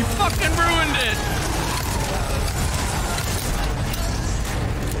 You fucking ruined it!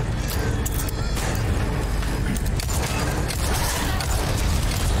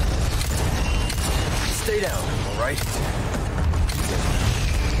 Stay down, all right?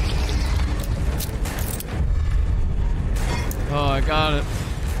 Oh, I got it.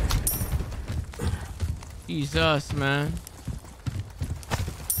 Jesus, man.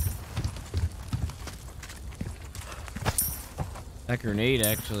 That grenade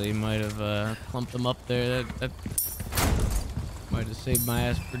actually might have clumped them up there. That might have saved my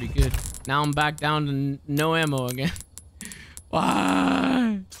ass pretty good. Now I'm back down to no ammo again.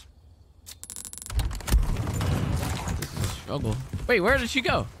 Why? This is a struggle. Wait, where did she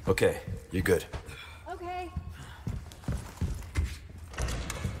go? Okay, you're good. Okay.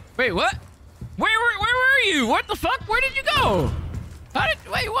 Wait, what? Where were you? What the fuck? Where did you go?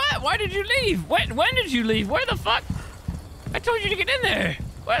 Wait, what? Why did you leave? When did you leave? Where the fuck? I told you to get in there.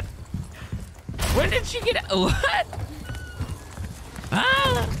 What? When did she get? What?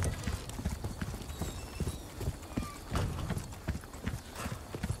 Ah.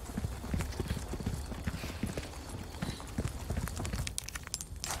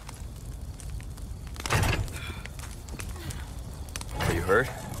 Are you hurt?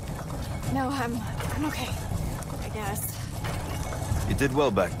 No, I'm okay. I guess. You did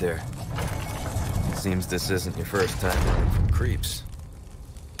well back there. Seems this isn't your first time running from creeps.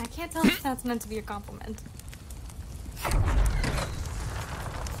 I can't tell if that's meant to be a compliment.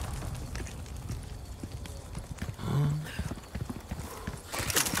 Oh,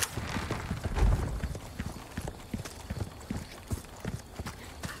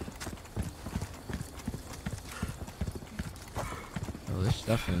 there's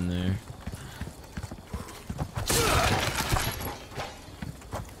stuff in there.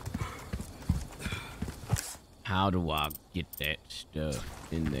 How do I get that stuff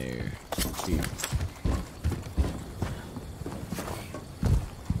in there? Here.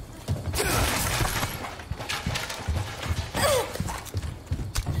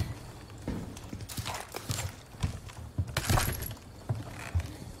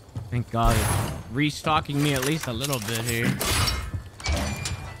 Thank God it's restocking me at least a little bit here.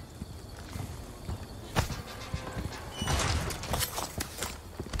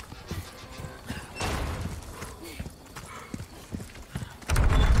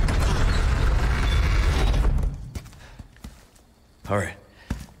 All right,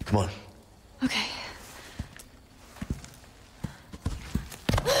 come on. Okay.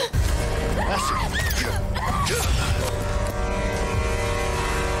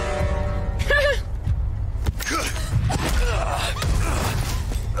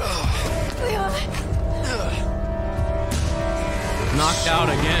 Knocked out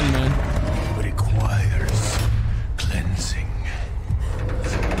again, man. Requires cleansing.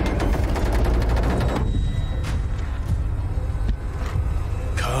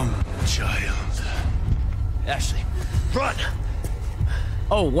 Come, child. Ashley, run!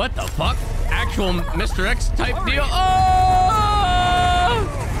 Oh, what the fuck? Actual Mr. X type deal? Oh!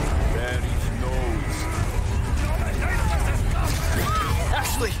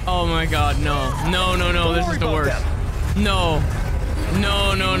 Ashley! Oh my God, no. No, no, no, this is the worst. No.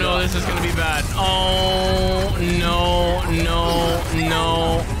 No, no, no, this is gonna be bad. Oh, no, no,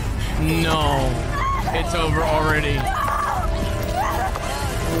 no, no. It's over already.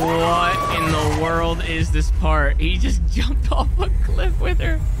 What in the world is this part? He just jumped off a cliff with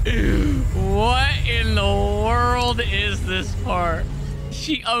her. What in the world is this part?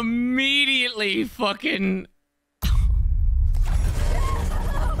 She immediately fucking...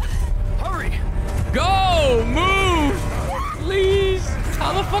 Hurry! Go! Move! Please!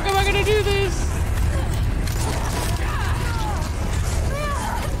 How the fuck am I gonna do this?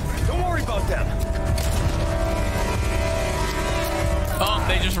 Don't worry about them! Oh,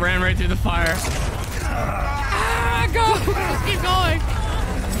 they just ran right through the fire. Ah, go! Just keep going!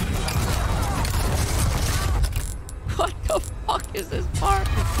 What the fuck is this part?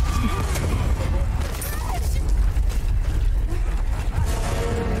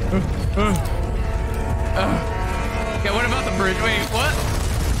 Okay, what about the bridge? Wait, what?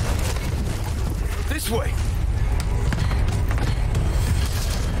 This way!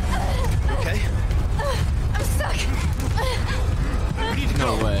 Okay? I'm stuck. We need to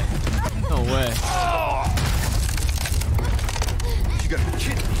No go. way. No way. You gotta be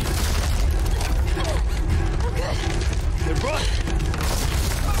kidding me. I'm good. Then run!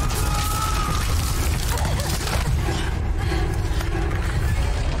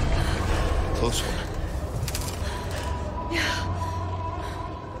 Close one.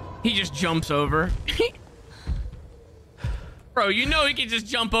 He just jumps over. Bro, you know he can just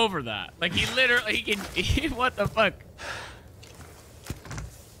jump over that. Like, he literally, he can... What the fuck?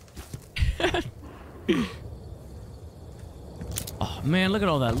 Oh, man, look at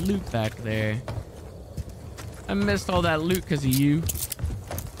all that loot back there. I missed all that loot because of you.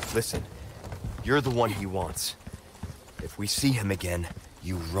 Listen, you're the one he wants. If we see him again,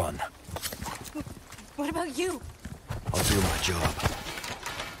 you run. What about you? I'll do my job.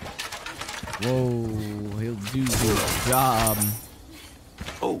 Whoa, he'll do his job.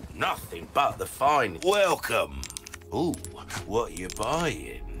 Oh, nothing but the fine. Welcome. Ooh, what you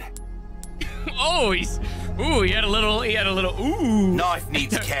buying? Oh, he had a little, ooh. Knife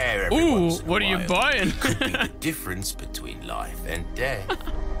needs care every Ooh, once in a what are you while. buying? Could be the difference between life and death.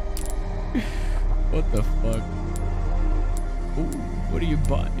 What the fuck? Ooh, what are you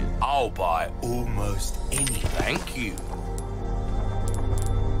buying? I'll buy almost anything. Thank you.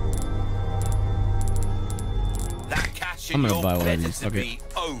 That cash I'm in gonna your buy one of better these. to Okay. be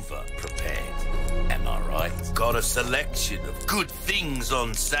over-prepared. Am I right? Got a selection of good things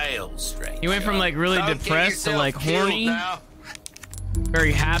on sale, stranger. He went from like really Don't get depressed to yourself like killed horny, now.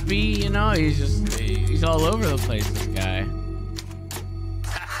 very happy, you know? He's all over the place, this guy.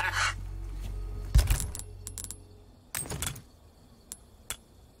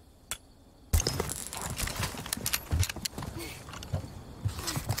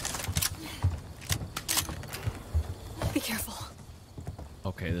 Be careful.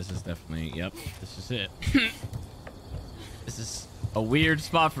 Okay, this is definitely, yep, this is it. This is a weird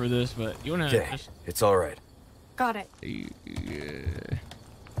spot for this, but you wanna Okay, just... it's all right. Got it. Yeah.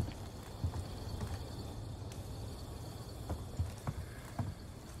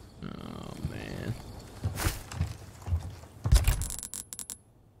 Oh, man.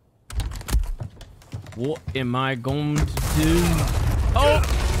 What am I going to do? Oh!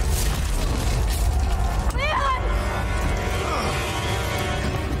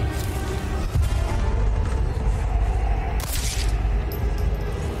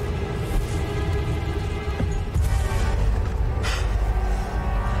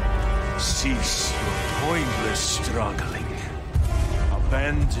 Cease your pointless struggling.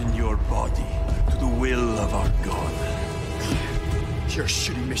 Abandon abandon your body to the will of our God. You're a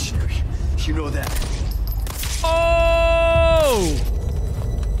shitty missionary. You know that. Oh!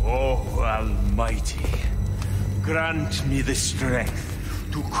 Oh, Almighty, grant me the strength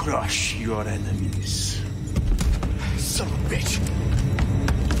to crush your enemies. Son of a bitch.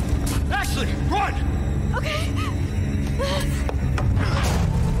 Ashley, run! Okay.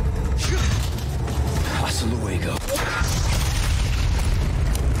 Hasta luego.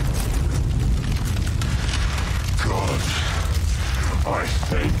 God, I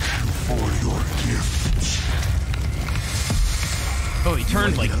thank you for your gift. Oh, he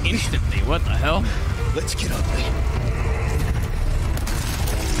turned like instantly. What the hell? Let's get ugly.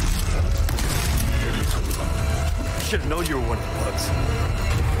 Should have known you were one of the bugs.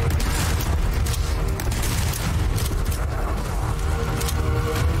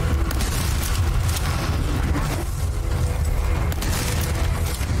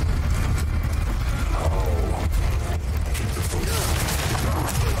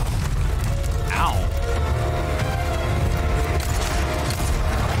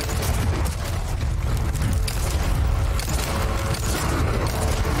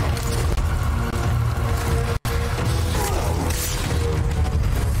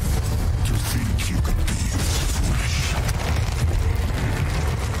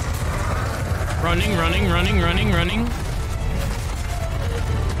 Running.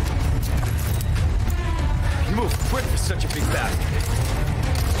 You move quick for such a big bastard.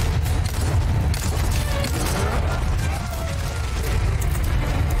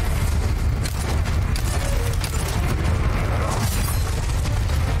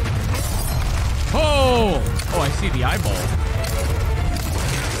 Oh! Oh, I see the eyeball.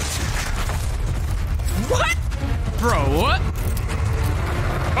 What? Bro, what?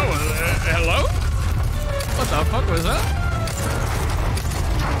 Oh, hello? What the fuck was that?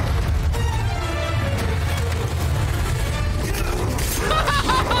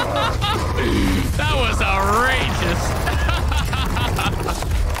 That was outrageous.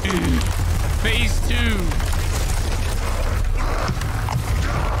 Phase 2.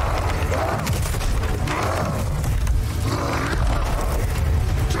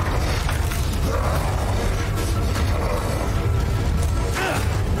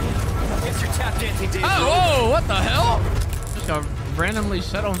 Oh, whoa, what the hell? Just got randomly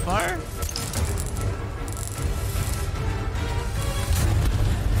set on fire?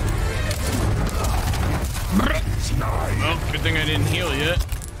 Well, good thing I didn't heal yet.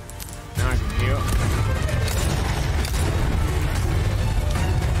 Now I can heal.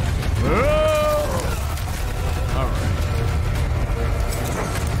 Alright.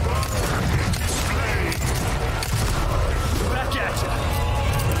 Back at you.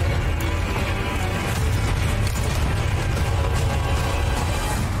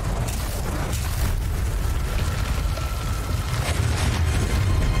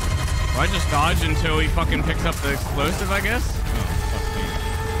 I just dodge until he fucking picks up the explosive, I guess? Oh,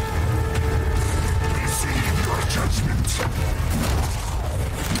 Receive your judgment.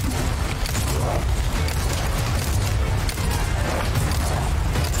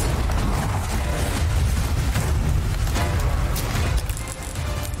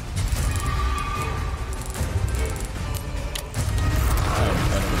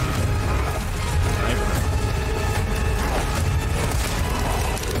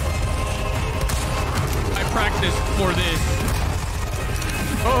 For this.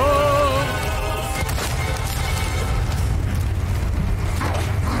 Oh!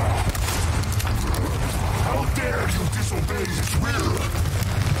 How dare you disobey his will?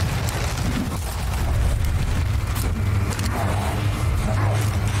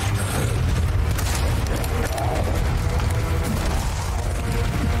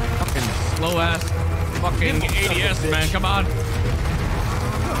 Fucking slow ass fucking ADS, man. Come on.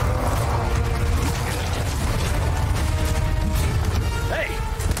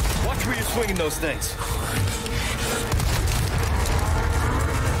 Watch where you're swinging those things.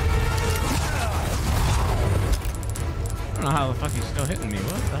 I don't know how the fuck he's still hitting me.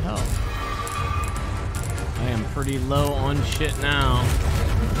 What the hell? I am pretty low on shit now.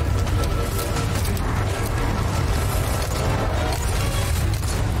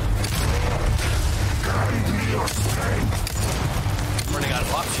 Guide me your strength. Running out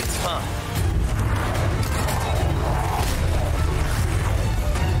of options, huh?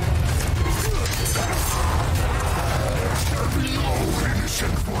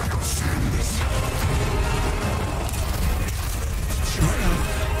 For your sins.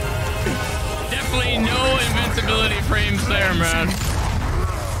 Definitely no invincibility frames there, man.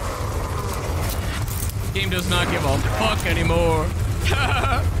 Game does not give a fuck anymore.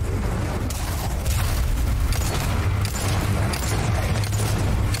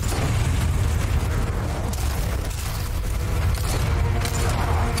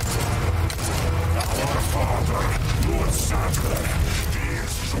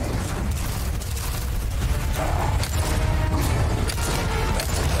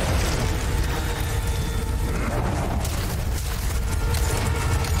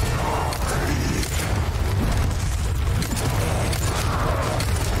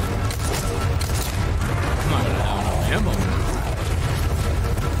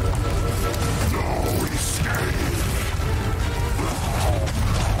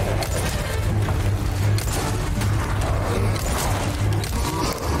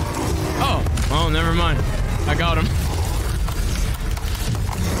 Oh, never mind. I got him.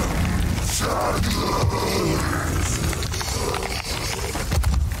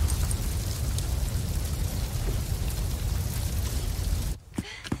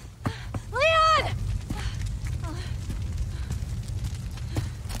 Leon!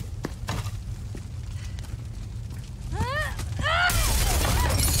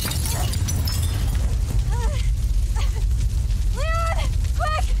 Leon!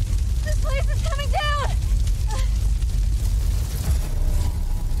 Quick! This place is coming down!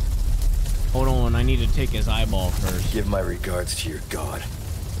 Hold on, I need to take his eyeball first. Give my regards to your god.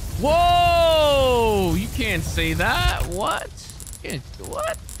 Whoa! You can't say that. What?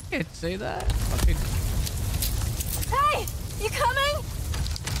 What? You can't say that. Okay. Hey! You coming?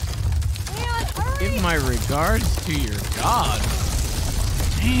 Leon, hurry! Give my regards to your god.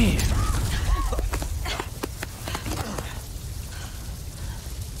 Damn.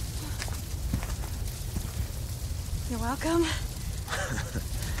 You're welcome.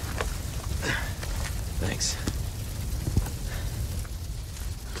 Thanks.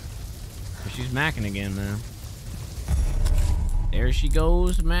 She's macking again, man. There she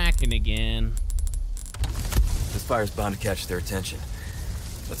goes, macking again. This fire's bound to catch their attention.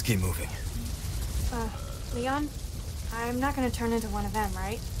 Let's keep moving. Leon, I'm not gonna turn into one of them,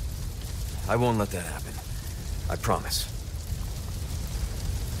 right? I won't let that happen. I promise.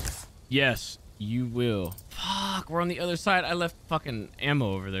 Yes, you will. Fuck, we're on the other side. I left fucking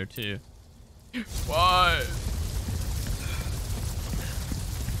ammo over there, too. What?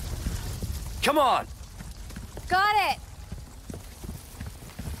 Come on! Got it!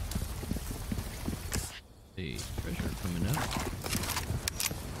 The treasure coming up.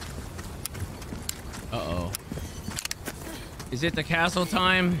 Uh-oh. Is it the castle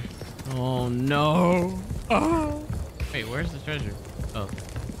time? Oh, no. Oh. Wait, where's the treasure? Oh.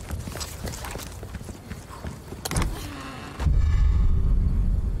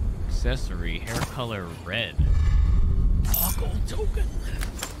 Accessory, hair color red. Oh, gold token.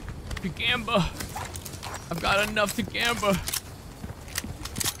 To Gamba. I've got enough to Gamba.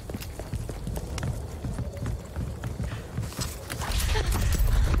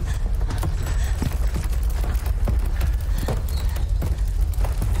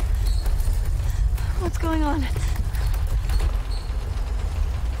 What's going on?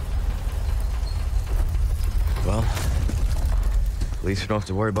 Well, at least we don't have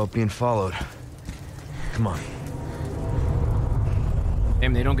to worry about being followed. Come on.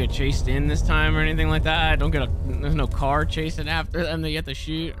 Damn, they don't get chased in this time or anything like that. There's no car chasing after them that you have to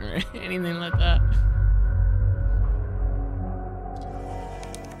shoot or anything like that.